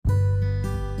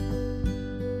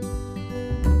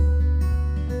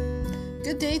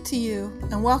Good day to you,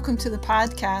 and welcome to the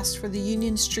podcast for the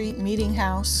Union Street Meeting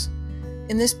House.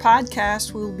 In this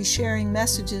podcast, we will be sharing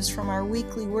messages from our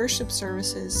weekly worship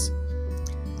services.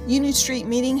 Union Street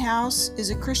Meeting House is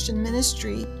a Christian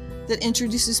ministry that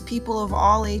introduces people of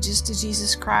all ages to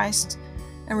Jesus Christ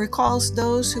and recalls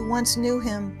those who once knew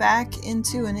Him back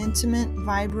into an intimate,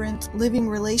 vibrant, living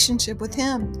relationship with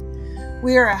Him.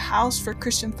 We are a house for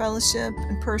Christian fellowship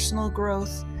and personal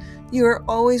growth. You are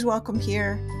always welcome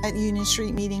here at Union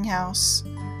Street Meeting House.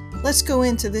 Let's go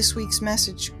into this week's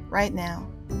message right now.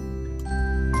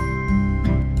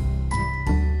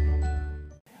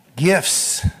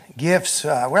 Gifts.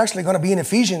 We're actually going to be in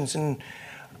Ephesians, and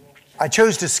I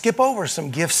chose to skip over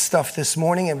some gift stuff this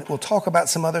morning, and we'll talk about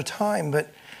some other time.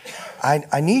 But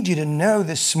I need you to know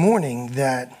this morning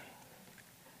that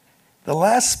the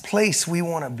last place we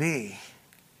want to be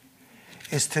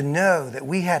is to know that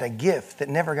we had a gift that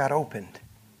never got opened.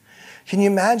 Can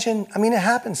you imagine? I mean, it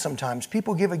happens sometimes.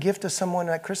 People give a gift to someone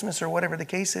at Christmas or whatever the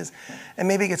case is, and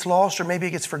maybe it gets lost or maybe it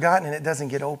gets forgotten and it doesn't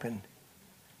get opened.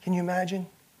 Can you imagine?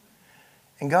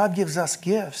 And God gives us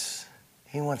gifts.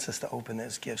 He wants us to open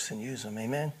those gifts and use them.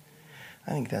 Amen?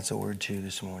 I think that's a word too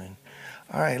this morning.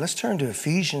 All right, let's turn to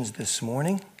Ephesians this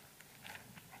morning.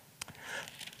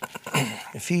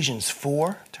 Ephesians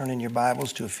 4. Turn in your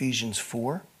Bibles to Ephesians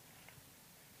 4.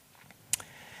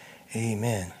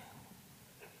 Amen.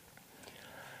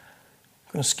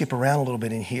 I'm going to skip around a little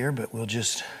bit in here, but we'll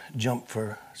just jump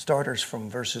for starters from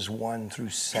verses 1 through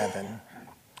 7.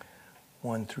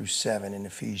 1 through 7 in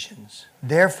Ephesians.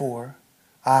 Therefore,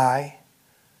 I,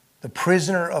 the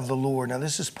prisoner of the Lord. Now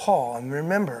this is Paul, and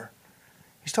remember,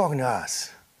 he's talking to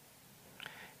us.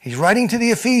 He's writing to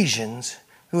the Ephesians,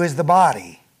 who is the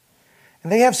body.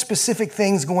 And they have specific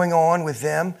things going on with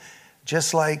them,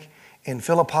 just like in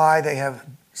Philippi they have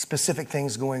specific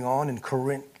things going on. In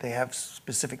Corinth, they have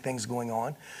specific things going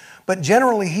on. But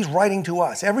generally, he's writing to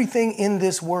us. Everything in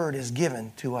this word is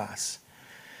given to us.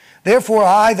 Therefore,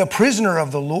 I, the prisoner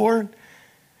of the Lord,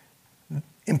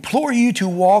 implore you to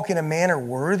walk in a manner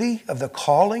worthy of the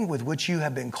calling with which you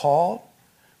have been called,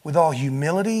 with all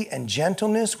humility and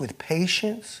gentleness, with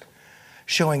patience,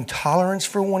 showing tolerance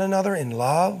for one another in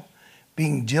love,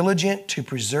 being diligent to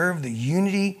preserve the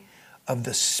unity of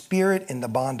the Spirit in the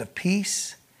bond of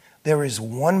peace. There is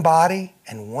one body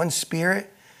and one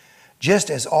Spirit,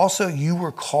 just as also you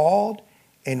were called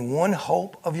in one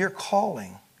hope of your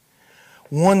calling.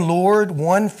 One Lord,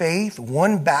 one faith,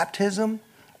 one baptism,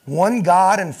 one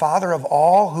God and Father of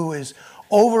all, who is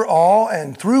over all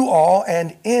and through all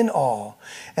and in all.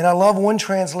 And I love one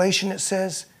translation that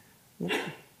says,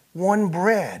 one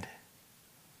bread.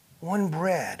 One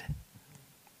bread.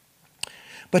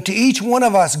 But to each one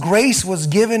of us, grace was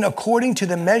given according to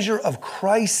the measure of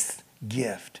Christ's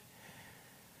gift.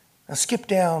 Now skip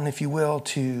down, if you will,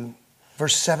 to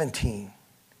verse 17.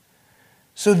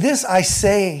 So this I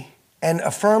say and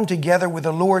affirm together with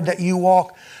the Lord, that you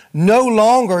walk no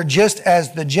longer just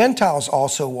as the Gentiles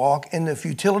also walk in the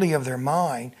futility of their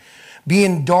mind,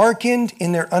 being darkened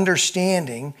in their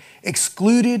understanding,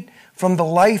 excluded from the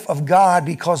life of God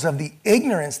because of the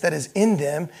ignorance that is in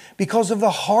them, because of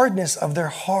the hardness of their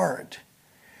heart.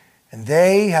 And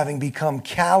they, having become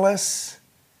callous,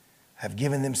 have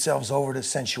given themselves over to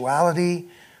sensuality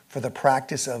for the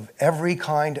practice of every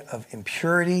kind of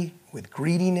impurity with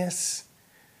greediness.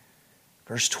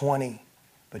 Verse 20,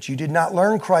 but you did not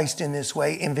learn Christ in this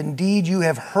way, if indeed you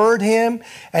have heard Him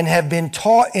and have been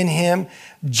taught in Him,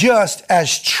 just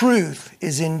as truth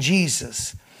is in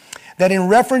Jesus. That in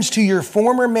reference to your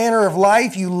former manner of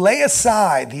life, you lay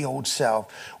aside the old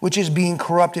self, which is being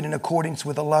corrupted in accordance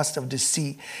with the lust of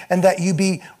deceit, and that you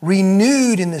be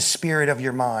renewed in the spirit of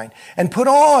your mind, and put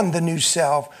on the new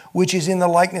self, which is in the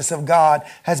likeness of God,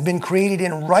 has been created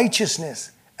in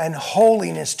righteousness and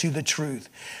holiness to the truth.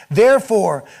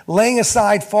 Therefore, laying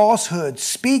aside falsehood,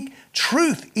 speak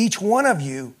truth, each one of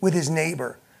you, with his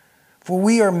neighbor, for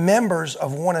we are members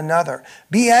of one another.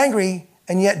 Be angry,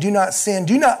 and yet do not sin.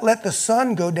 Do not let the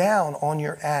sun go down on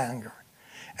your anger,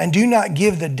 and do not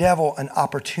give the devil an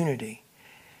opportunity.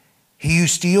 He who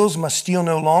steals must steal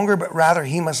no longer, but rather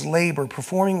he must labor,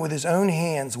 performing with his own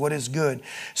hands what is good,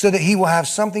 so that he will have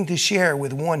something to share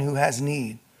with one who has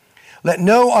need. Let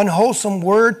no unwholesome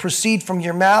word proceed from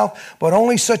your mouth, but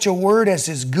only such a word as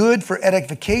is good for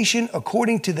edification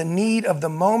according to the need of the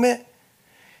moment,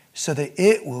 so that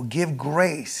it will give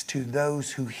grace to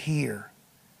those who hear.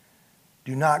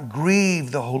 Do not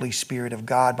grieve the Holy Spirit of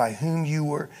God, by whom you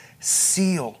were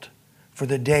sealed for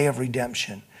the day of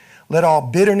redemption. Let all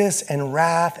bitterness and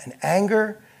wrath and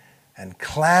anger and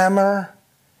clamor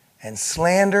and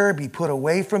slander be put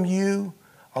away from you,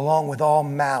 along with all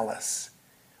malice.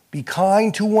 Be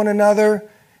kind to one another,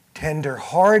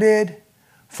 tender-hearted,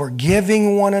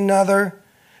 forgiving one another,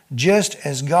 just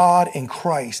as God in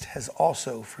Christ has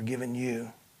also forgiven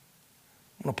you.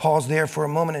 I'm going to pause there for a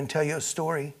moment and tell you a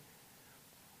story.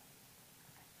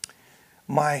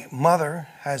 My mother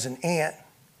has an aunt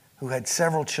who had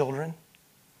several children,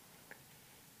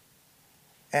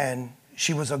 and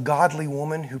she was a godly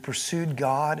woman who pursued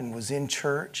God and was in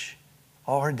church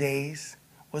all her days,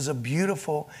 was a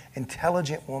beautiful,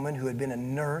 intelligent woman who had been a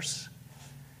nurse.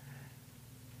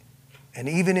 And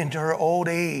even into her old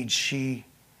age, she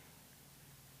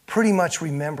pretty much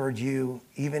remembered you,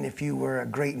 even if you were a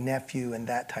great nephew and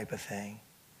that type of thing.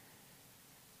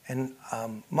 And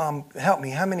Mom, help me,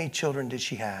 how many children did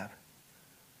she have?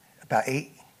 About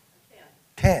 8?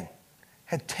 10.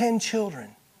 Had 10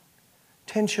 children.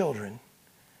 10 children.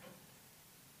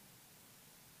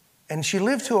 And she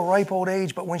lived to a ripe old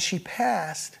age, but when she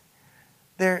passed,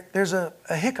 there's a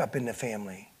hiccup in the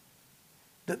family.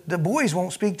 The boys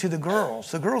won't speak to the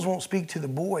girls. The girls won't speak to the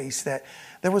boys. That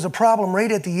there was a problem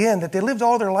right at the end, that they lived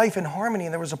all their life in harmony,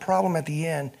 and there was a problem at the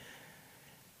end.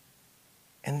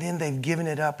 And then they've given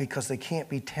it up because they can't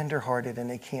be tenderhearted and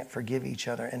they can't forgive each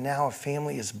other. And now a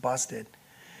family is busted.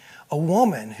 A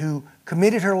woman who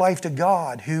committed her life to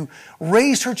God, who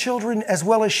raised her children as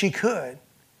well as she could,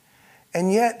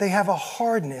 and yet they have a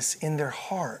hardness in their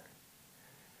heart.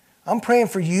 I'm praying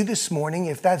for you this morning.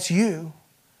 If that's you,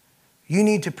 you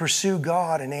need to pursue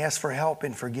God and ask for help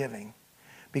in forgiving,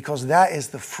 because that is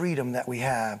the freedom that we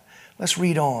have. Let's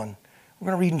read on. We're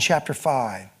going to read in chapter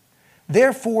 5.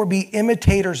 Therefore, be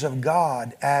imitators of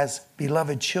God as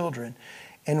beloved children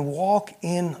and walk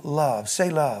in love. Say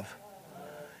love.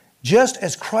 Just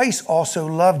as Christ also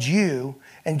loved you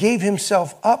and gave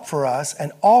himself up for us,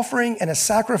 an offering and a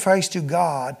sacrifice to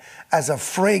God as a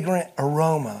fragrant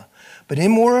aroma. But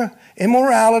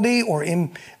immorality or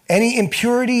any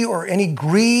impurity or any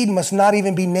greed must not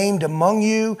even be named among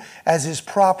you, as is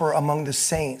proper among the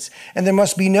saints. And there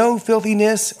must be no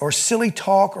filthiness or silly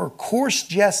talk or coarse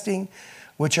jesting,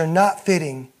 which are not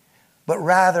fitting, but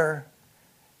rather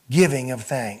giving of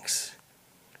thanks.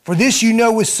 For this you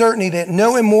know with certainty, that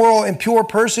no immoral, impure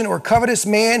person or covetous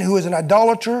man who is an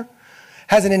idolater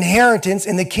has an inheritance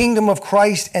in the kingdom of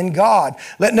Christ and God.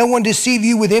 Let no one deceive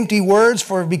you with empty words,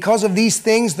 for because of these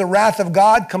things the wrath of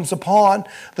God comes upon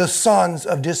the sons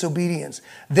of disobedience.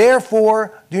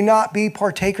 Therefore, do not be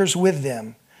partakers with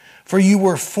them. For you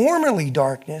were formerly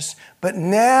darkness, but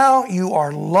now you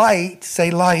are light,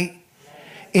 say light,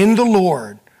 in the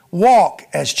Lord. Walk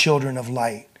as children of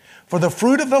light. For the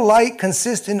fruit of the light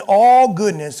consists in all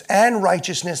goodness and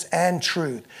righteousness and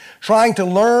truth, trying to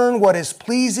learn what is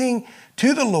pleasing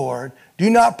to the Lord. Do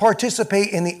not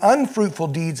participate in the unfruitful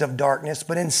deeds of darkness,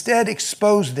 but instead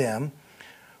expose them.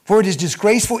 For it is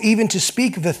disgraceful even to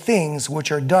speak of the things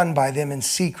which are done by them in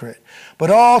secret.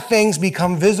 But all things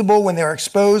become visible when they are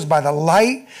exposed by the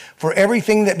light, for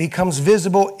everything that becomes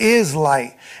visible is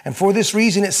light. And for this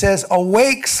reason it says,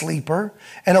 awake, sleeper,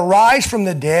 and arise from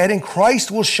the dead, and Christ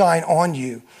will shine on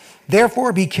you.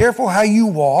 Therefore be careful how you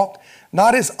walk,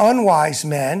 not as unwise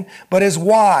men, but as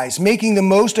wise, making the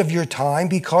most of your time,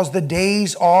 because the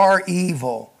days are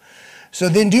evil. So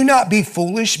then do not be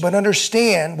foolish, but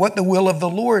understand what the will of the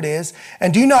Lord is.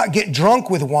 And do not get drunk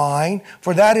with wine,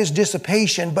 for that is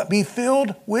dissipation, but be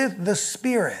filled with the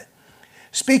Spirit,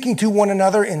 speaking to one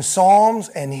another in psalms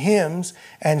and hymns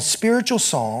and spiritual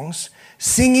songs,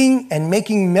 singing and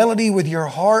making melody with your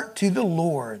heart to the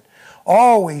Lord,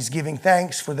 always giving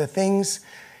thanks for the things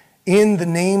in the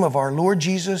name of our Lord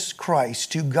Jesus Christ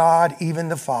to God, even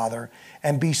the Father,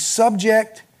 and be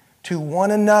subject to one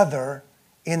another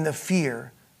in the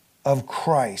fear of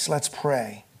Christ. Let's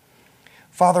pray.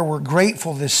 Father, we're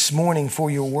grateful this morning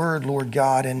for your word, Lord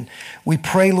God, and we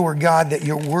pray, Lord God, that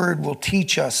your word will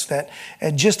teach us that,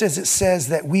 just as it says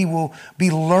that we will be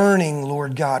learning,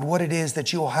 Lord God, what it is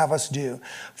that you will have us do.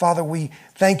 Father, we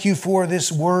thank you for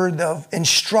this word of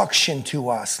instruction to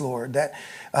us, Lord, that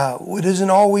it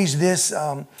isn't always this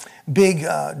big,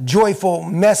 joyful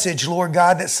message, Lord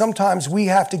God, that sometimes we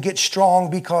have to get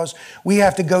strong because we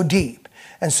have to go deep.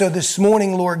 And so this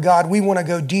morning, Lord God, we want to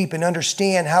go deep and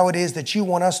understand how it is that you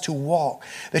want us to walk,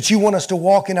 that you want us to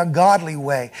walk in a godly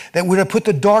way, that we're to put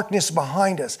the darkness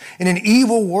behind us in an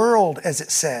evil world, as it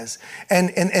says,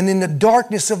 and in the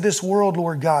darkness of this world,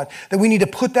 Lord God, that we need to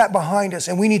put that behind us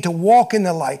and we need to walk in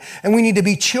the light and we need to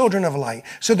be children of light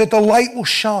so that the light will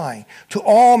shine to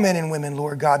all men and women,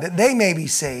 Lord God, that they may be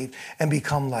saved and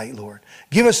become light, Lord.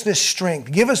 Give us this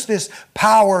strength. Give us this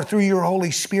power through your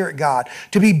Holy Spirit, God,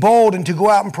 to be bold and to go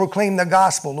out and proclaim the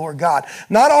gospel, Lord God.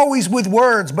 Not always with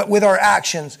words, but with our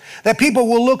actions. That people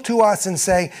will look to us and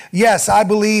say, yes, I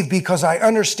believe because I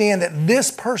understand that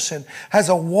this person has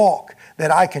a walk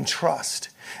that I can trust.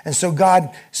 And so,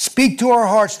 God, speak to our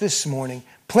hearts this morning.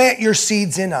 Plant your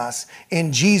seeds in us.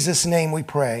 In Jesus' name we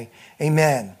pray.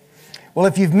 Amen. Well,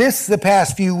 if you've missed the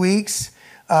past few weeks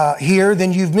here,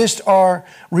 then you've missed our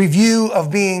review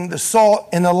of being the salt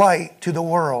and the light to the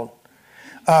world.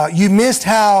 You missed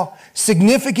how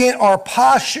significant our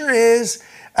posture is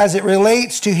as it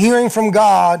relates to hearing from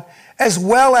God, as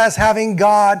well as having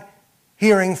God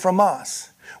hearing from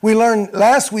us. We learned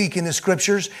last week in the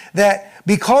scriptures that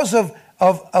because of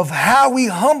how we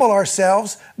humble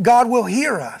ourselves, God will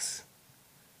hear us.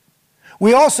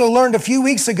 We also learned a few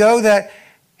weeks ago that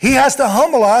He has to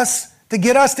humble us to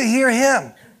get us to hear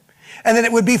Him. And that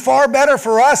it would be far better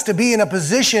for us to be in a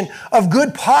position of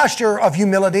good posture of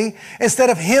humility instead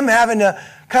of Him having to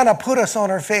kind of put us on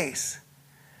our face.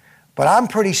 But I'm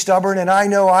pretty stubborn, and I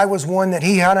know I was one that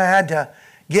He kind of had to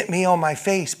get me on my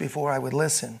face before I would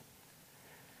listen.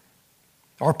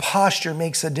 Our posture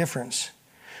makes a difference.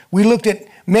 We looked at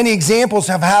many examples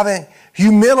of having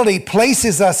humility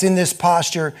places us in this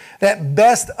posture that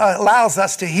best allows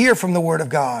us to hear from the Word of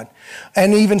God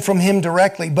and even from Him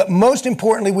directly. But most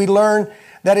importantly, we learned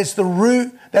that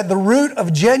the root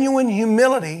of genuine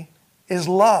humility is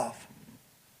love.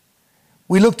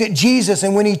 We looked at Jesus,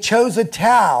 and when He chose a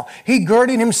towel, He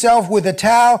girded Himself with a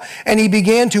towel and He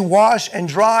began to wash and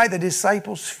dry the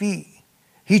disciples' feet.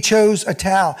 He chose a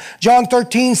towel. John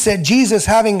 13 said, Jesus,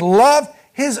 having loved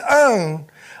His own,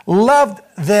 loved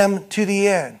them to the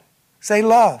end. Say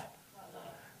love.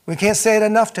 We can't say it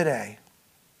enough today.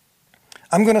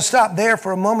 I'm going to stop there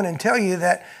for a moment and tell you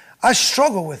that I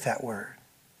struggle with that word.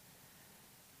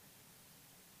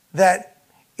 That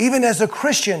even as a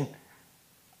Christian,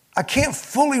 I can't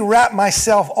fully wrap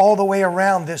myself all the way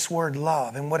around this word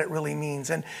love and what it really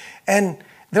means. And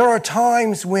there are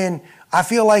times when I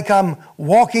feel like I'm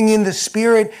walking in the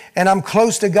Spirit and I'm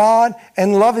close to God,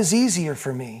 and love is easier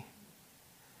for me.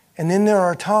 And then there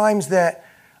are times that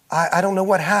I don't know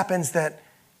what happens, that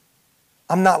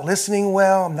I'm not listening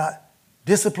well, I'm not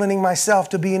disciplining myself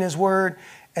to be in His Word,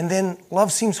 and then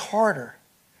love seems harder.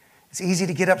 It's easy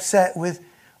to get upset with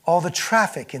all the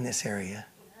traffic in this area.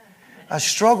 I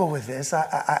struggle with this,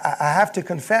 I have to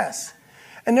confess.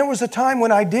 And there was a time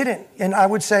when I didn't, and I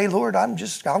would say, Lord,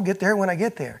 I'll get there when I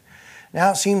get there.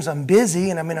 Now it seems I'm busy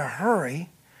and I'm in a hurry,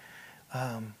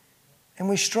 and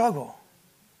we struggle.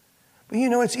 But you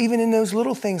know, it's even in those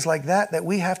little things like that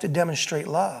we have to demonstrate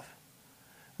love.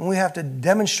 And we have to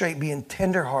demonstrate being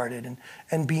tenderhearted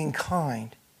and being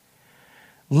kind.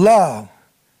 Love.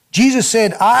 Jesus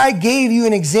said, I gave you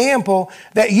an example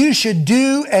that you should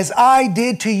do as I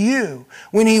did to you.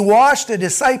 When He washed the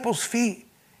disciples' feet,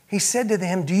 He said to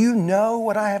them, do you know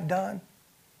what I have done?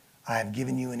 I have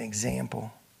given you an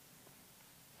example.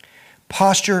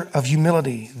 Posture of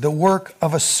humility, the work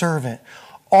of a servant,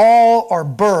 all are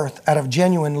birthed out of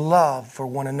genuine love for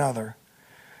one another.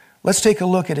 Let's take a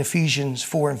look at Ephesians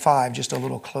 4 and 5 just a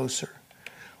little closer.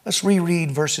 Let's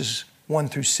reread verses 1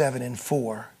 through 7 and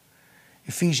 4.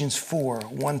 Ephesians 4,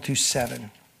 1 through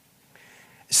 7.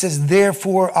 It says,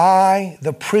 therefore I,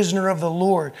 the prisoner of the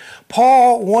Lord.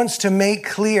 Paul wants to make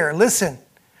clear, listen,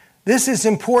 this is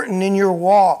important in your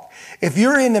walk. If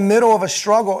you're in the middle of a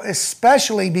struggle,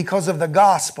 especially because of the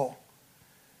gospel,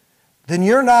 then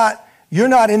you're not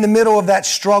in the middle of that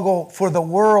struggle for the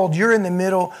world. You're in the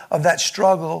middle of that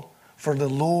struggle for the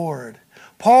Lord.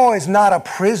 Paul is not a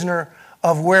prisoner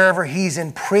of wherever he's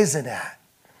in prison at.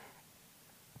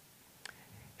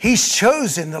 He's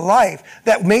chosen the life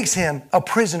that makes him a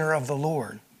prisoner of the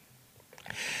Lord.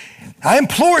 I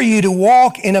implore you to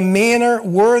walk in a manner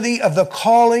worthy of the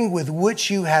calling with which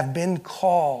you have been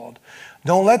called.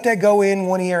 Don't let that go in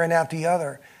one ear and out the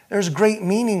other. There's great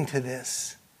meaning to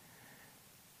this.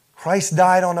 Christ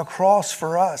died on a cross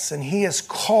for us, and He has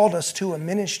called us to a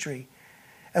ministry,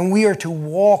 and we are to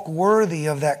walk worthy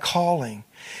of that calling.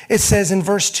 It says in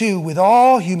verse 2, with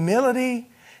all humility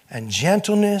and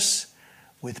gentleness,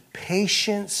 with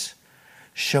patience,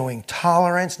 showing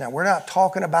tolerance. Now, we're not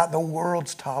talking about the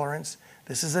world's tolerance.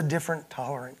 This is a different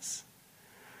tolerance.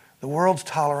 The world's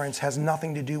tolerance has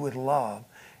nothing to do with love.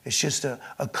 It's just a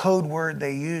code word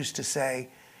they use to say,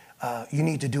 you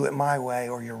need to do it my way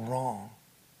or you're wrong.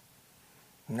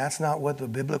 And that's not what the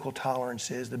biblical tolerance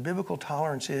is. The biblical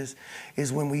tolerance is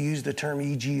when we use the term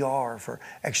EGR for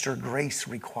extra grace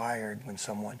required when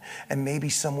someone, and maybe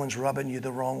someone's rubbing you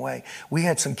the wrong way. We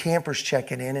had some campers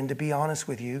checking in, and to be honest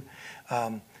with you,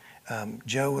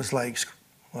 Joe was like,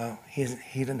 well, he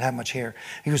didn't have much hair.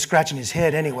 He was scratching his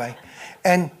head anyway.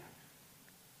 And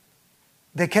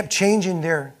they kept changing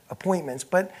their appointments.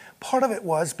 But part of it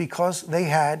was because they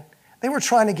were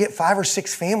trying to get 5 or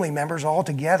 6 family members all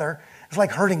together. It's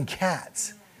like herding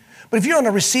cats. But if you're on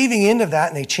the receiving end of that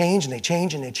and they change and they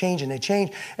change and they change and they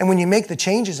change, and when you make the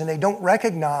changes and they don't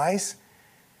recognize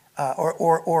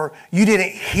or you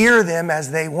didn't hear them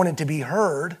as they wanted to be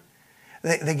heard,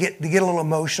 they get a little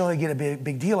emotional, they get a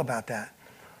big deal about that.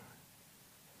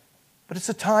 But it's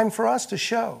a time for us to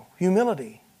show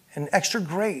humility and extra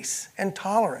grace and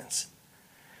tolerance.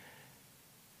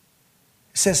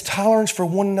 It says tolerance for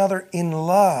one another in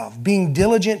love, being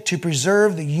diligent to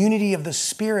preserve the unity of the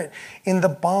Spirit in the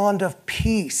bond of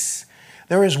peace.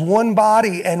 There is one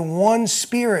body and one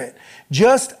Spirit,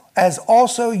 just as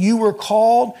also you were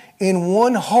called in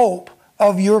one hope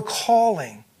of your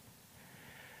calling.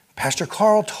 Pastor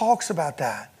Carl talks about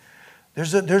that.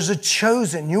 There's a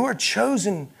chosen. You are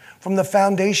chosen from the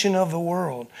foundation of the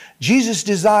world. Jesus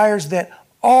desires that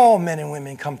all men and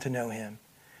women come to know Him.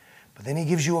 But then He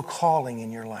gives you a calling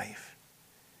in your life.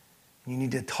 You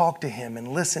need to talk to Him and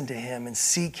listen to Him and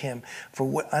seek Him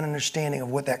for an understanding of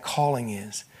what that calling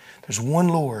is. There's one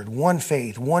Lord, one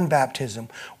faith, one baptism,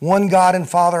 one God and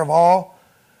Father of all,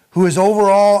 who is over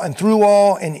all and through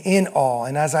all and in all.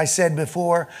 And as I said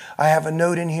before, I have a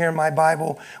note in here in my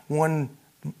Bible. One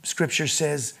scripture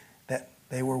says that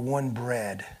they were one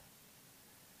bread.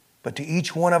 But to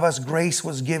each one of us, grace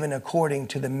was given according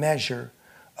to the measure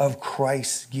of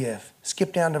Christ's gift.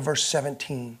 Skip down to verse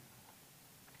 17.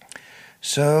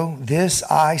 So this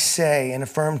I say and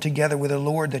affirm together with the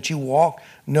Lord, that you walk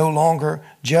no longer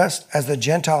just as the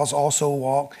Gentiles also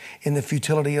walk in the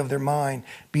futility of their mind,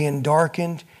 being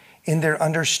darkened in their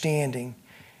understanding,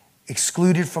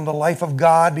 excluded from the life of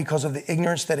God because of the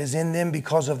ignorance that is in them,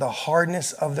 because of the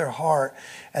hardness of their heart.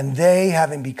 And they,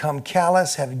 having become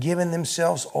callous, have given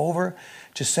themselves over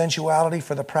to sensuality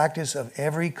for the practice of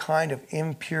every kind of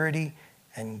impurity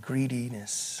and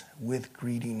greediness, with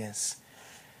greediness.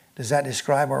 Does that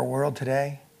describe our world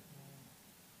today?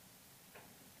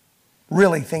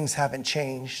 Really, things haven't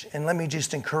changed. And let me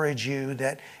just encourage you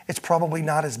that it's probably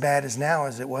not as bad as now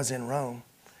as it was in Rome.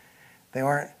 They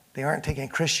aren't taking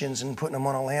Christians and putting them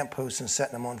on a lamppost and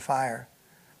setting them on fire.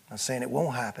 I'm not saying it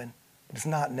won't happen, but it's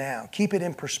not now. Keep it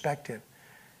in perspective.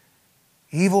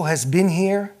 Evil has been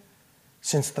here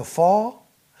since the fall.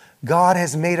 God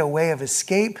has made a way of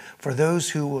escape for those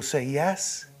who will say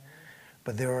yes,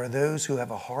 but there are those who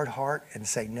have a hard heart and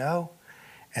say no,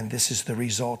 and this is the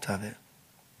result of it.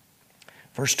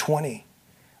 Verse 20.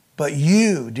 But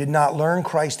you did not learn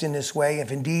Christ in this way,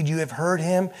 if indeed you have heard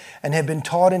Him and have been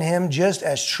taught in Him, just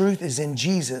as truth is in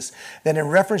Jesus, that in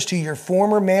reference to your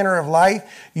former manner of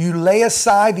life, you lay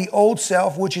aside the old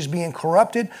self, which is being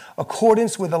corrupted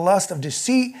accordance with the lust of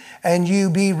deceit, and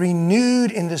you be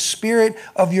renewed in the spirit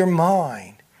of your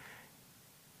mind.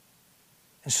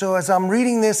 And so as I'm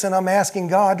reading this and I'm asking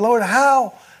God, Lord,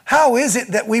 how is it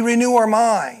that we renew our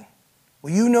mind?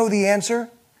 Well, you know the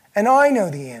answer, and I know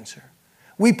the answer.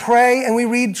 We pray and we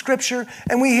read Scripture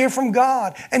and we hear from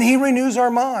God and He renews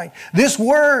our mind. This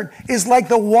Word is like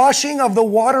the washing of the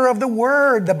water of the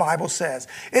Word, the Bible says.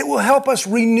 It will help us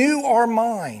renew our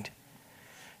mind.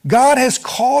 God has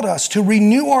called us to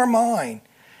renew our mind.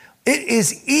 It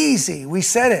is easy. We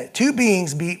said it. 2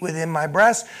 beings beat within my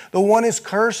breast. The one is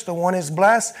cursed, the one is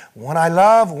blessed. One I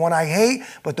love, one I hate,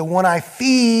 but the one I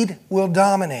feed will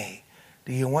dominate.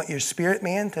 Do you want your spirit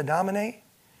man to dominate?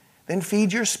 Then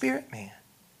feed your spirit man.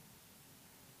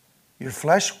 Your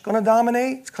flesh going to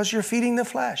dominate? It's because you're feeding the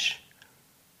flesh.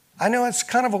 I know it's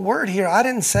kind of a word here. I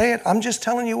didn't say it. I'm just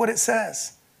telling you what it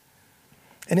says.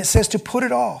 And it says to put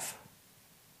it off.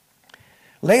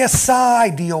 Lay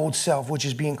aside the old self, which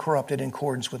is being corrupted in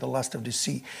accordance with the lust of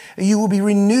deceit. You will be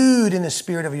renewed in the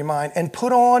spirit of your mind and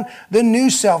put on the new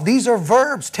self. These are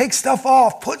verbs. Take stuff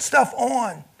off. Put stuff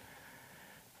on.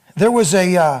 There was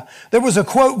a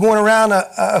quote going around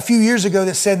a few years ago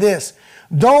that said this: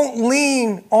 don't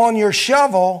lean on your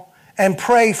shovel and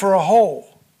pray for a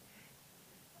hole.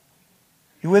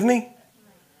 You with me?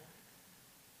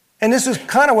 And this is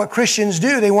kind of what Christians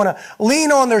do. They want to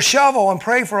lean on their shovel and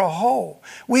pray for a hole.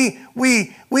 We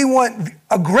want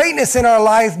a greatness in our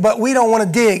life, but we don't want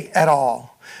to dig at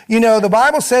all. You know, the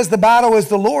Bible says the battle is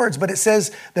the Lord's, but it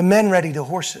says the men ready the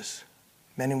horses.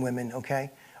 Men and women,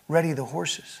 okay? Ready the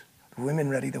horses. The women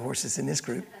ready the horses in this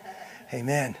group.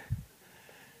 Amen.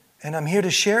 And I'm here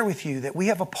to share with you that we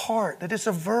have a part, that it's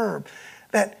a verb,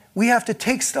 that we have to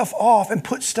take stuff off and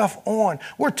put stuff on.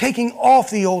 We're taking off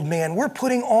the old man. We're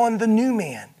putting on the new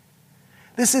man.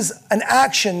 This is an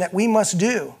action that we must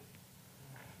do.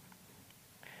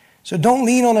 So don't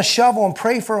lean on a shovel and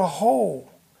pray for a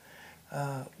hole.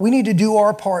 We need to do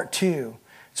our part too.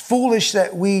 It's foolish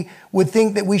that we would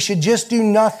think that we should just do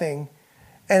nothing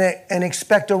and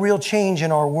expect a real change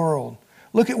in our world.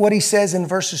 Look at what he says in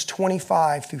verses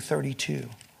 25 through 32.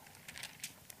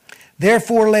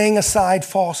 Therefore, laying aside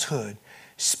falsehood,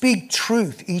 speak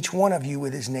truth, each one of you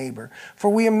with his neighbor, for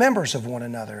we are members of one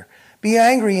another. Be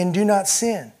angry and do not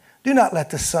sin. Do not let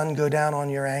the sun go down on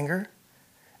your anger,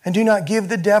 and do not give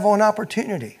the devil an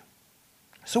opportunity.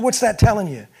 So what's that telling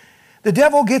you? The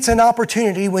devil gets an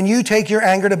opportunity when you take your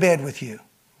anger to bed with you.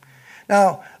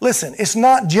 Now, listen, it's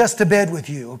not just to bed with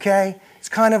you, okay? It's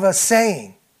kind of a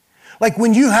saying. Like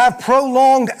when you have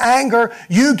prolonged anger,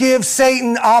 you give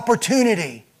Satan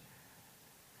opportunity.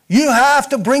 You have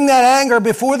to bring that anger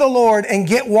before the Lord and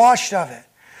get washed of it.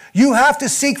 You have to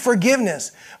seek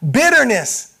forgiveness.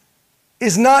 Bitterness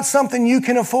is not something you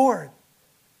can afford.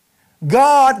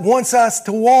 God wants us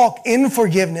to walk in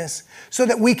forgiveness so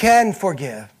that we can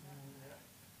forgive.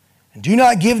 And do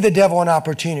not give the devil an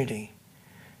opportunity.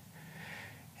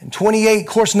 In 28, of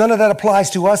course, none of that applies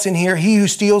to us in here. He who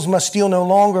steals must steal no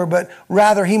longer, but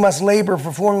rather he must labor,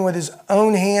 performing with his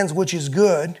own hands, which is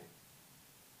good,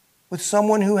 with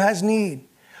someone who has need.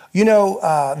 You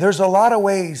know, there's a lot of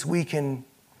ways we can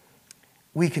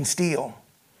steal.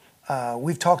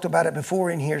 We've talked about it before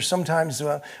in here. Sometimes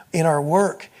in our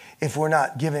work, if we're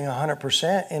not giving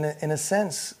 100%, in a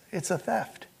sense, it's a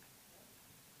theft.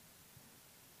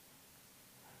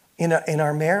 In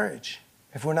our marriage,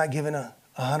 if we're not giving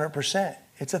 100%,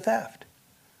 it's a theft.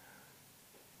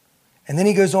 And then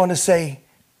he goes on to say,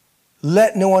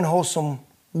 let no unwholesome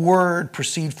word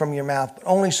proceed from your mouth, but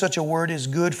only such a word is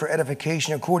good for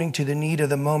edification according to the need of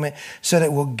the moment, so that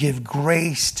it will give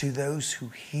grace to those who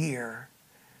hear.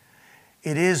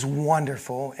 It is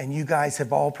wonderful, and you guys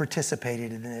have all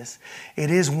participated in this. It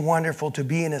is wonderful to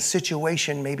be in a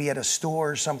situation, maybe at a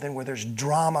store or something, where there's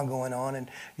drama going on,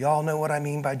 and y'all know what I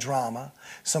mean by drama.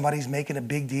 Somebody's making a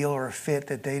big deal or a fit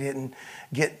that they didn't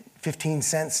get 15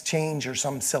 cents change or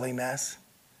some silly mess,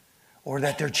 or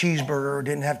that their cheeseburger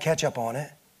didn't have ketchup on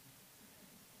it.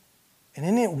 And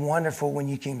isn't it wonderful when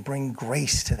you can bring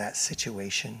grace to that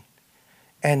situation?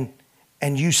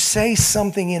 And you say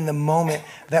something in the moment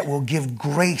that will give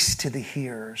grace to the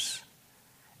hearers,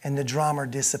 and the drama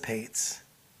dissipates.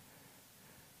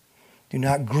 Do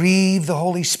not grieve the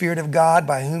Holy Spirit of God,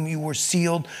 by whom you were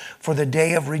sealed for the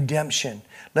day of redemption.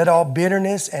 Let all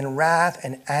bitterness and wrath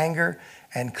and anger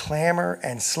and clamor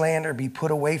and slander be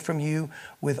put away from you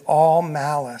with all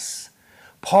malice.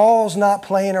 Paul's not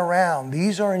playing around.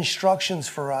 These are instructions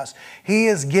for us. He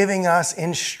is giving us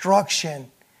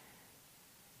instruction.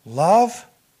 Love,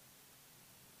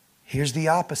 here's the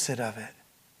opposite of it.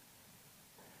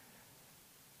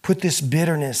 Put this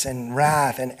bitterness and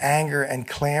wrath and anger and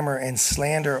clamor and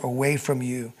slander away from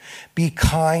you. Be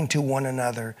kind to one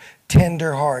another,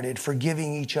 tender-hearted,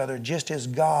 forgiving each other, just as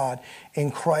God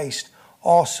in Christ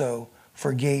also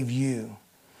forgave you.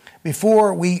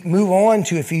 Before we move on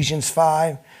to Ephesians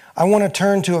 5, I want to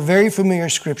turn to a very familiar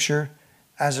scripture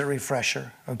as a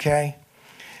refresher, okay?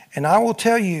 And I will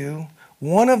tell you,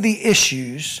 one of the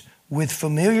issues with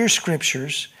familiar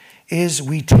scriptures is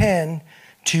we tend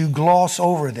to gloss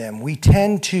over them. We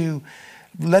tend to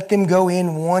let them go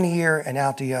in one ear and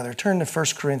out the other. Turn to 1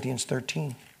 Corinthians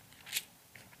 13.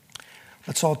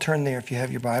 Let's all turn there if you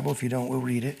have your Bible. If you don't, we'll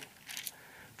read it.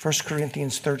 1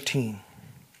 Corinthians 13.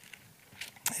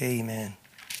 Amen.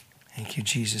 Thank you,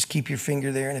 Jesus. Keep your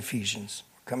finger there in Ephesians.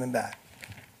 We're coming back.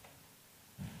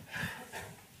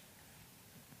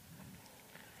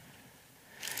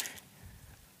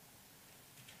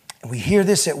 We hear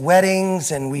this at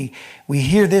weddings, and we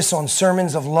hear this on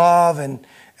sermons of love, and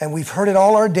we've heard it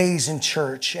all our days in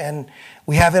church, and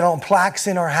we have it on plaques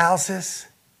in our houses.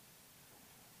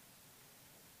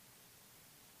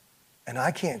 And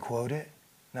I can't quote it,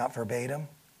 not verbatim.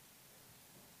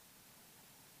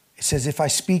 It says, if I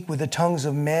speak with the tongues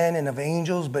of men and of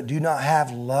angels, but do not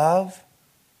have love,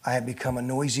 I have become a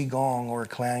noisy gong or a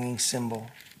clanging cymbal.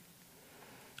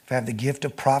 If I have the gift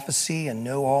of prophecy and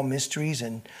know all mysteries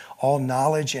and all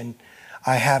knowledge, and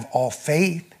I have all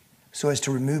faith so as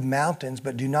to remove mountains,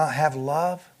 but do not have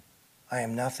love, I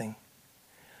am nothing.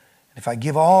 If I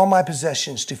give all my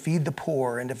possessions to feed the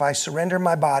poor, and if I surrender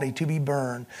my body to be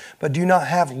burned, but do not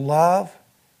have love,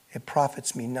 it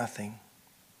profits me nothing.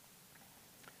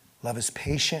 Love is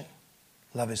patient.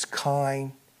 Love is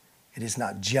kind. It is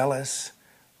not jealous.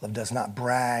 Love does not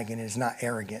brag, and it is not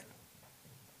arrogant.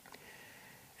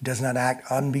 It does not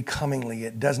act unbecomingly.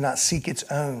 It does not seek its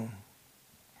own.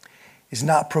 Is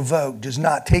not provoked. Does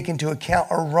not take into account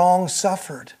a wrong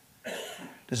suffered.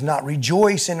 does not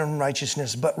rejoice in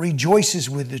unrighteousness, but rejoices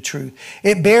with the truth.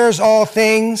 It bears all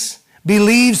things,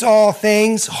 believes all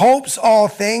things, hopes all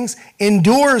things,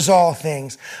 endures all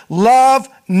things. Love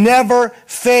never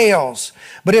fails.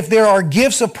 But if there are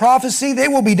gifts of prophecy, they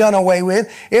will be done away with.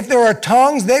 If there are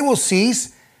tongues, they will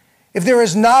cease. If there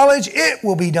is knowledge, it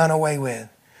will be done away with.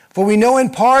 For we know in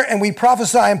part and we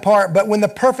prophesy in part, but when the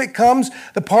perfect comes,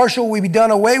 the partial will be done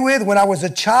away with. When I was a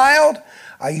child,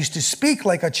 I used to speak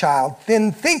like a child,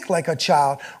 then think like a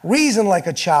child, reason like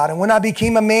a child. And when I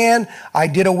became a man, I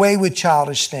did away with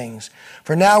childish things.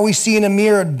 For now we see in a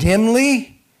mirror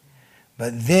dimly,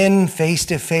 but then face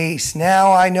to face.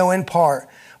 Now I know in part,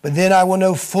 but then I will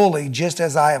know fully, just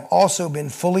as I have also been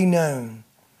fully known.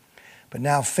 But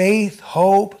now faith,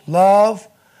 hope, love,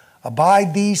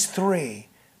 abide these three.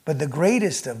 But the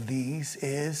greatest of these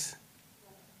is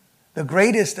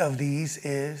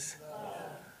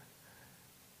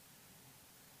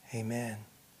Amen.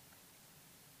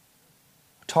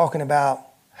 We're talking about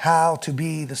how to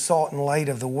be the salt and light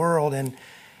of the world.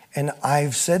 And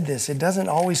I've said this, it doesn't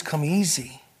always come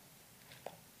easy.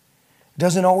 It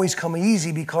doesn't always come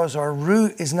easy because our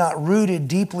root is not rooted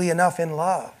deeply enough in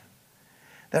love.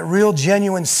 That real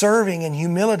genuine serving and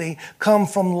humility come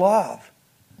from love.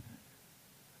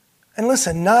 And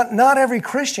listen, not every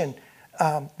Christian,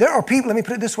 there are people, let me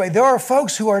put it this way, there are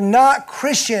folks who are not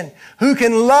Christian who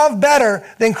can love better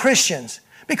than Christians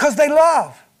because they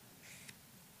love.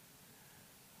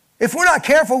 If we're not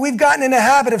careful, we've gotten in a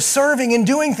habit of serving and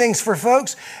doing things for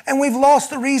folks, and we've lost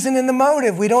the reason and the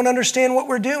motive. We don't understand what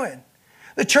we're doing.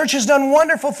 The church has done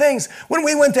wonderful things. When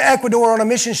we went to Ecuador on a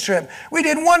missions trip, we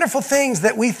did wonderful things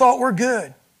that we thought were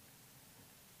good.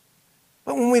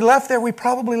 But when we left there, we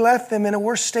probably left them in a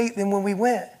worse state than when we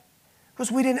went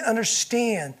because we didn't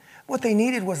understand. What they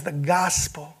needed was the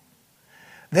gospel.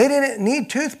 They didn't need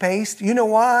toothpaste. You know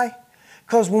why?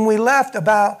 Because when we left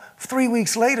about 3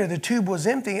 weeks later, the tube was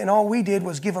empty and all we did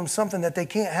was give them something that they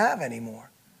can't have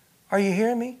anymore. Are you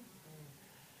hearing me?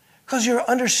 Because your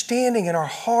understanding and our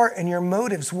heart and your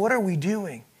motives, what are we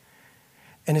doing?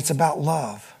 And it's about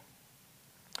love.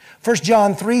 1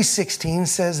 John 3:16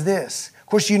 says this. Of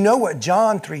course, you know what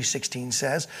John 3:16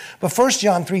 says, but 1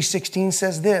 John 3:16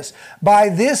 says this. By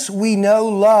this we know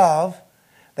love,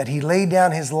 that he laid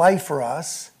down his life for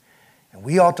us, and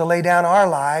we ought to lay down our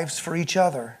lives for each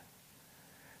other.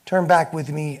 Turn back with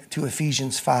me to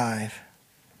Ephesians 5.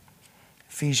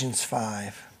 Ephesians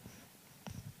 5.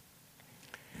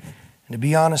 And to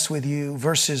be honest with you,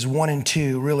 verses 1 and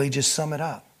 2 really just sum it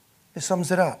up. It sums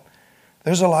it up.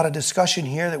 There's a lot of discussion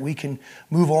here that we can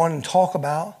move on and talk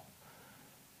about.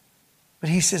 But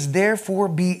he says, therefore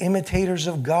be imitators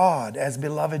of God as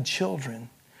beloved children.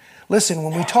 Listen,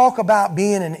 when we talk about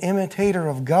being an imitator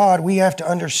of God, we have to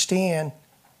understand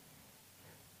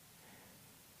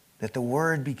that the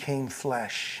Word became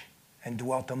flesh and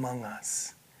dwelt among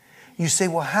us. You say,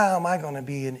 well, how am I going to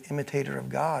be an imitator of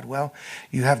God? Well,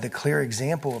 you have the clear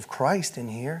example of Christ in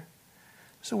here.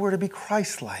 So we're to be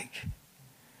Christ-like.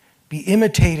 Be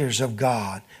imitators of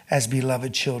God as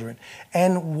beloved children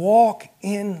and walk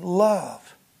in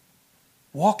love.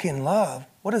 Walk in love?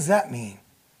 What does that mean?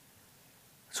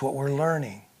 It's what we're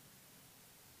learning.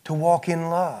 To walk in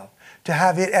love. To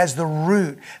have it as the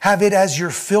root. Have it as your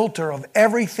filter of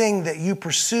everything that you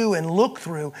pursue and look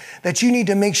through. That you need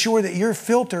to make sure that your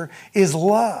filter is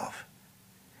love.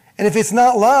 And if it's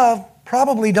not love,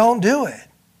 probably don't do it.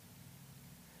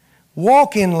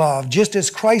 Walk in love, just as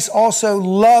Christ also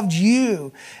loved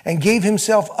you and gave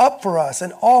himself up for us,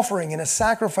 an offering and a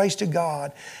sacrifice to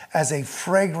God as a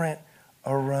fragrant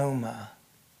aroma.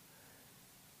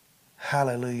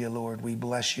 Hallelujah, Lord. We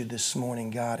bless you this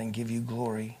morning, God, and give you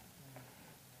glory.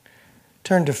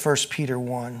 Turn to 1 Peter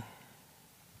 1.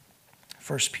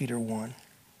 1 Peter 1. I'm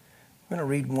going to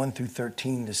read 1 through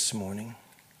 13 this morning.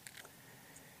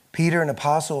 Peter, an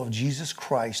apostle of Jesus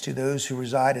Christ, to those who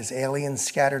reside as aliens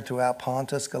scattered throughout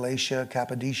Pontus, Galatia,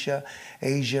 Cappadocia,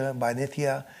 Asia,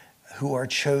 Bithynia, who are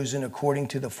chosen according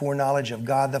to the foreknowledge of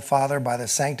God the Father by the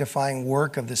sanctifying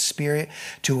work of the Spirit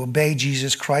to obey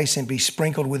Jesus Christ and be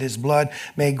sprinkled with his blood.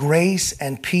 May grace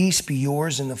and peace be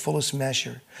yours in the fullest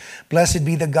measure. Blessed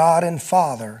be the God and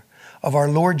Father of our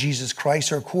Lord Jesus Christ,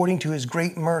 who according to his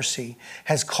great mercy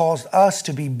has caused us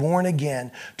to be born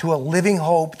again to a living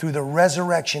hope through the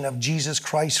resurrection of Jesus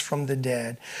Christ from the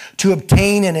dead, to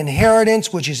obtain an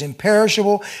inheritance which is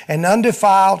imperishable and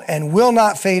undefiled and will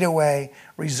not fade away,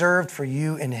 reserved for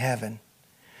you in heaven,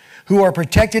 who are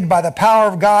protected by the power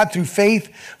of God through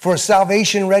faith for a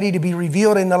salvation ready to be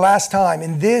revealed in the last time.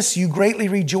 In this you greatly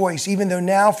rejoice, even though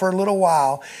now for a little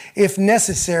while, if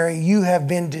necessary, you have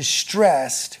been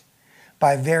distressed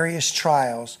by various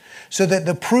trials, so that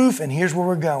the proof, and here's where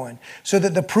we're going, so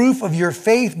that the proof of your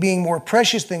faith, being more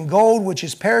precious than gold, which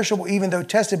is perishable even though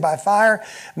tested by fire,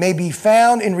 may be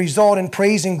found and result in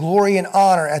praise and glory and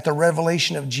honor at the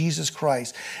revelation of Jesus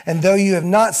Christ. And though you have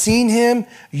not seen him,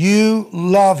 you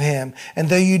love him. And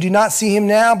though you do not see him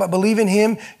now, but believe in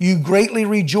him, you greatly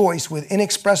rejoice with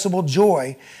inexpressible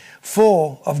joy,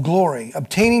 full of glory,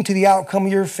 obtaining to the outcome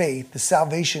of your faith, the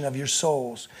salvation of your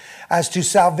souls. As to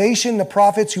salvation, the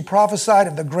prophets who prophesied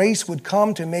of the grace would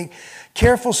come to make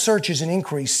careful searches and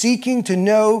inquiries, seeking to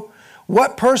know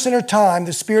what person or time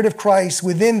the Spirit of Christ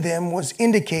within them was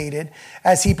indicated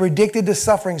as he predicted the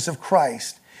sufferings of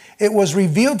Christ. It was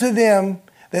revealed to them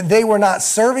that they were not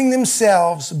serving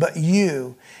themselves, but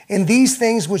you, in these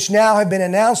things which now have been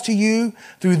announced to you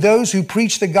through those who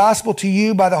preach the gospel to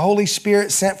you by the Holy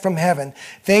Spirit sent from heaven,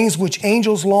 things which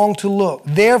angels long to look.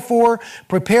 Therefore,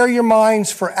 prepare your minds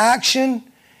for action,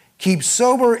 keep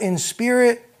sober in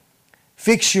spirit,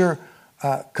 fix your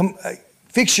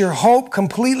hope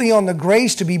completely on the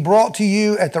grace to be brought to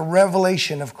you at the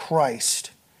revelation of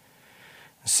Christ.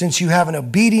 Since you have an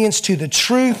obedience to the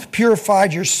truth,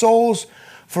 purified your souls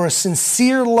for a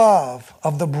sincere love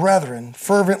of the brethren,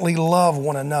 fervently love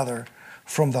one another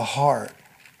from the heart.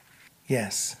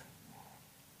 Yes.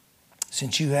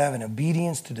 Since you have an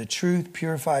obedience to the truth,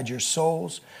 purified your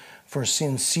souls for a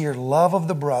sincere love of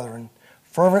the brethren,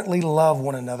 fervently love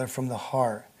one another from the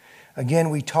heart. Again,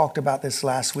 we talked about this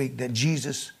last week, that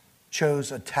Jesus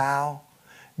chose a towel.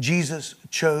 Jesus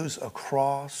chose a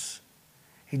cross.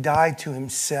 He died to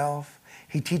himself.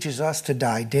 He teaches us to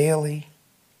die daily.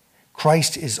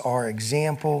 Christ is our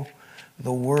example.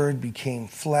 The Word became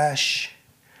flesh.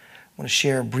 I want to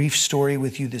share a brief story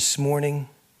with you this morning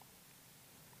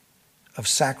of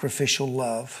sacrificial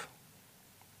love.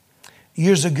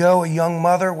 Years ago, a young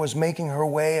mother was making her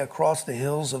way across the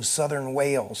hills of southern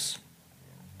Wales,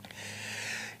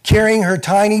 carrying her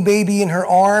tiny baby in her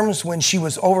arms when she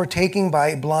was overtaken by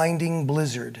a blinding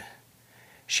blizzard.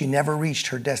 She never reached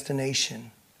her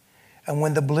destination. And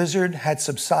when the blizzard had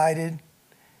subsided,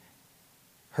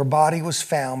 her body was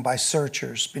found by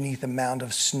searchers beneath a mound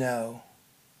of snow.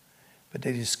 But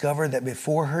they discovered that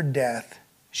before her death,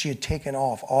 she had taken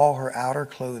off all her outer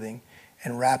clothing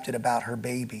and wrapped it about her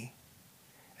baby.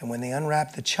 And when they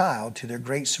unwrapped the child, to their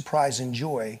great surprise and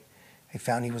joy, they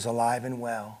found he was alive and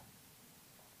well.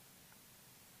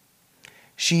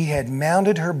 She had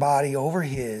mounted her body over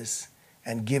his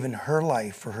and given her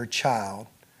life for her child,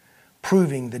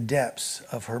 proving the depths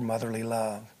of her motherly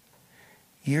love.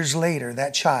 Years later,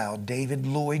 that child, David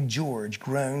Lloyd George,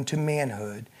 grown to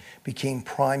manhood, became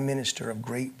Prime Minister of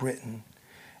Great Britain,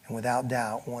 and without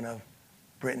doubt, one of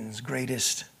Britain's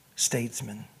greatest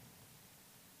statesmen.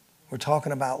 We're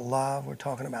talking about love. We're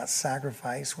talking about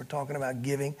sacrifice. We're talking about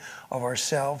giving of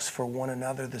ourselves for one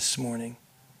another this morning.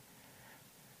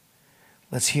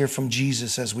 Let's hear from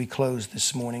Jesus as we close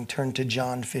this morning. Turn to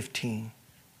John 15.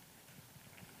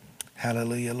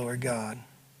 Hallelujah, Lord God.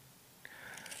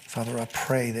 Father, I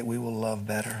pray that we will love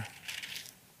better.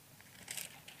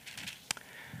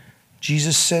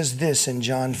 Jesus says this in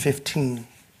John 15.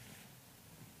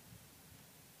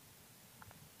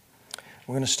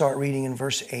 We're going to start reading in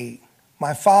verse 8.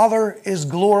 My Father is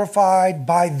glorified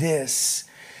by this,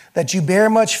 that you bear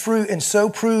much fruit and so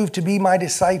prove to be my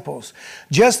disciples.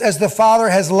 Just as the Father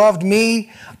has loved me,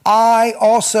 I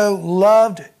also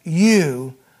loved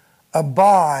you.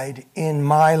 Abide in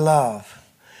my love.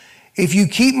 If you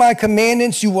keep my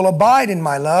commandments, you will abide in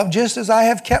my love, just as I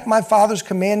have kept my Father's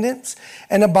commandments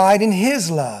and abide in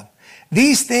his love.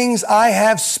 These things I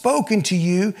have spoken to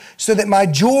you, so that my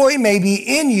joy may be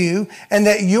in you and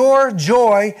that your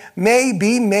joy may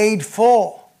be made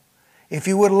full. If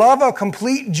you would love a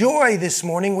complete joy this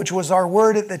morning, which was our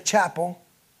word at the chapel,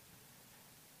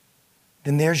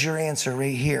 then there's your answer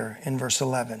right here in verse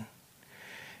 11.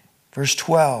 Verse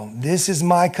 12, this is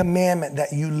my commandment,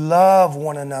 that you love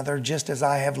one another just as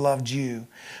I have loved you.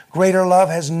 Greater love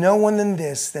has no one than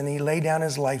this, than he lay down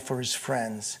his life for his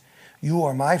friends. You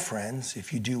are my friends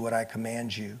if you do what I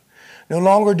command you. No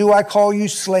longer do I call you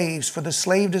slaves, for the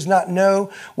slave does not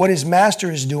know what his master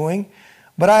is doing.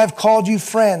 But I have called you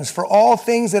friends, for all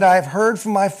things that I have heard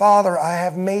from my Father I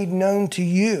have made known to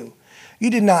you. You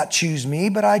did not choose me,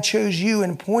 but I chose you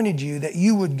and appointed you that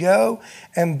you would go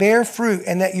and bear fruit,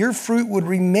 and that your fruit would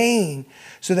remain,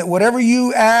 so that whatever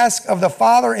you ask of the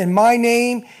Father in my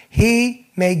name, he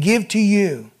may give to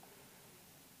you.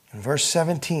 And verse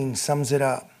 17 sums it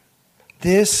up.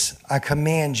 This I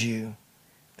command you,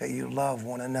 that you love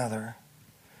one another.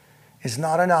 It's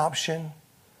not an option.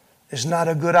 It's not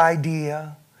a good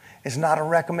idea. It's not a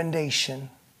recommendation.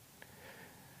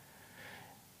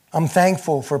 I'm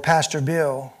thankful for Pastor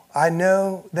Bill. I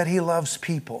know that he loves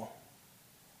people.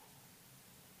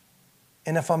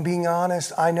 And if I'm being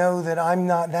honest, I know that I'm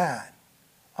not that.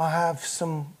 I have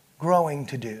some growing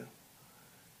to do.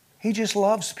 He just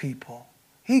loves people.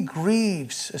 He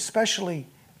grieves, especially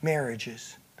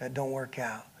marriages that don't work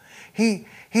out. He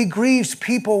grieves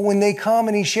people when they come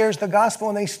and he shares the gospel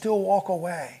and they still walk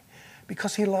away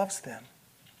because he loves them.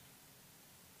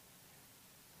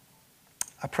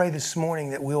 I pray this morning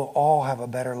that we'll all have a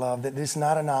better love, that this is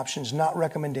not an option, it's not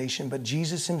recommendation, but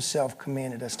Jesus himself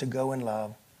commanded us to go in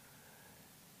love.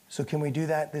 So can we do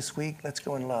that this week? Let's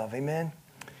go in love. Amen?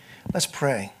 Let's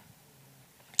pray.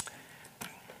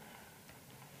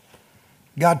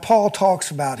 God, Paul talks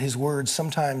about his words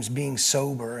sometimes being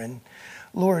sober. And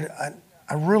Lord,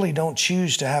 I really don't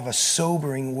choose to have a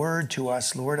sobering word to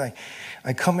us, Lord.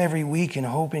 I come every week and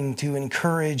hoping to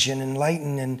encourage and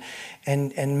enlighten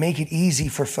and make it easy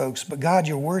for folks. But God,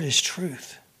 your word is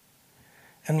truth.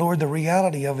 And Lord, the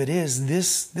reality of it is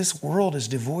this world is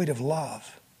devoid of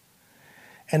love.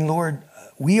 And Lord,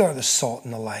 we are the salt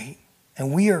and the light.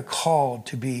 And we are called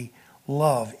to be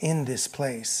love in this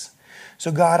place.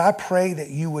 So God, I pray that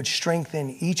you would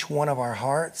strengthen each one of our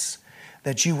hearts,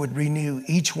 that you would renew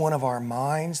each one of our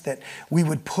minds, that we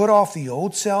would put off the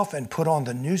old self and put on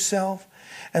the new self.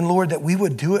 And Lord, that we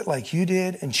would do it like you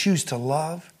did and choose to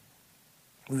love.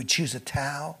 We would choose a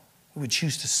towel. We would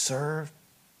choose to serve.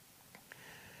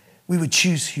 We would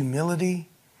choose humility.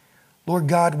 Lord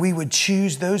God, we would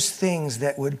choose those things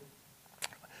that would,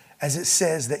 as it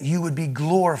says, that you would be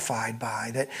glorified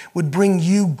by, that would bring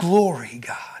you glory,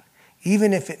 God,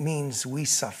 even if it means we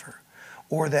suffer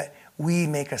or that we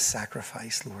make a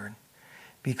sacrifice, Lord,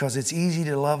 because it's easy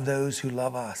to love those who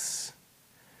love us.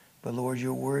 But Lord,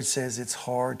 your word says it's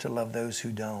hard to love those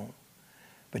who don't.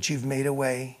 But you've made a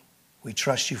way. We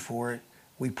trust you for it.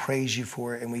 We praise you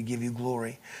for it, and we give you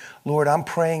glory. Lord, I'm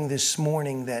praying this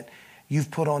morning that you've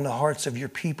put on the hearts of your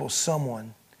people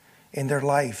someone in their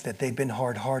life that they've been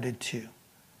hard-hearted to,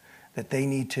 that they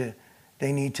need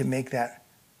to make that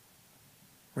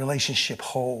relationship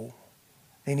whole.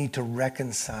 They need to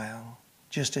reconcile,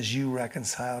 just as you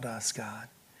reconciled us, God.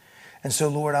 And so,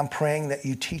 Lord, I'm praying that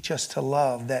you teach us to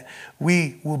love, that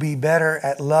we will be better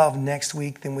at love next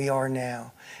week than we are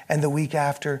now, and the week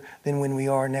after than when we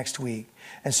are next week.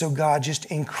 And so, God, just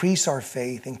increase our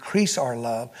faith, increase our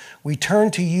love. We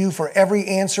turn to you for every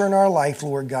answer in our life,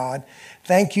 Lord God.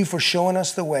 Thank you for showing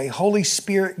us the way. Holy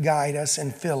Spirit, guide us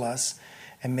and fill us,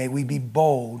 and may we be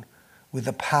bold with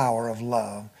the power of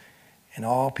love. And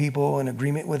all people in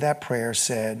agreement with that prayer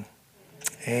said,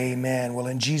 amen. Well,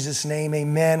 in Jesus' name,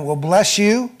 amen. We'll bless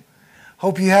you.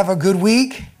 Hope you have a good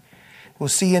week. We'll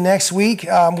see you next week.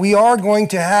 We are going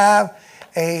to have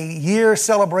a year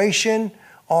celebration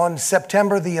on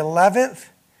September the 11th.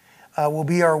 Will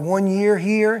be our 1 year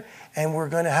here, and we're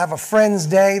going to have a Friends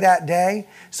Day that day.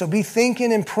 So be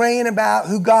thinking and praying about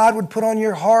who God would put on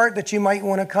your heart that you might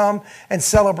want to come and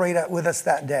celebrate with us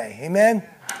that day. Amen?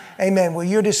 Amen. Well,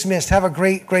 you're dismissed. Have a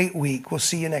great, great week. We'll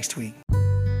see you next week.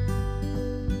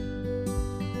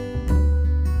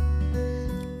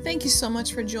 Thank you so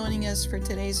much for joining us for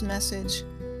today's message.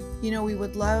 You know, we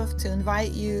would love to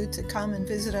invite you to come and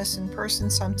visit us in person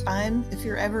sometime if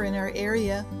you're ever in our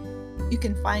area. You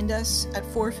can find us at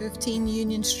 415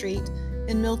 Union Street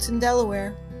in Milton,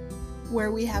 Delaware,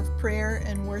 where we have prayer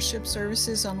and worship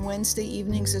services on Wednesday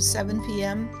evenings at 7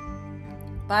 p.m.,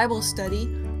 Bible study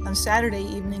on Saturday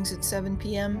evenings at 7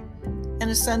 p.m.,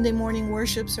 and a Sunday morning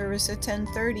worship service at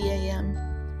 10:30 a.m.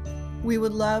 We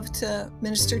would love to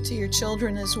minister to your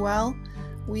children as well.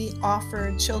 We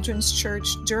offer children's church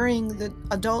during the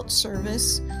adult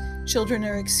service. Children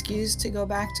are excused to go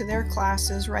back to their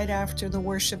classes right after the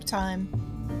worship time.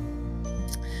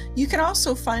 You can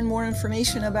also find more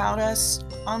information about us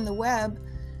on the web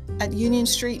at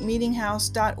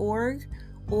unionstreetmeetinghouse.org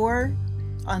or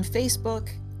on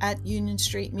Facebook at Union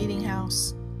Street Meeting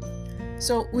House.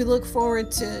 So we look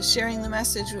forward to sharing the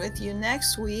message with you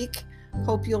next week.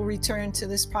 Hope you'll return to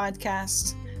this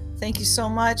podcast. Thank you so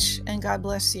much, and God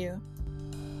bless you.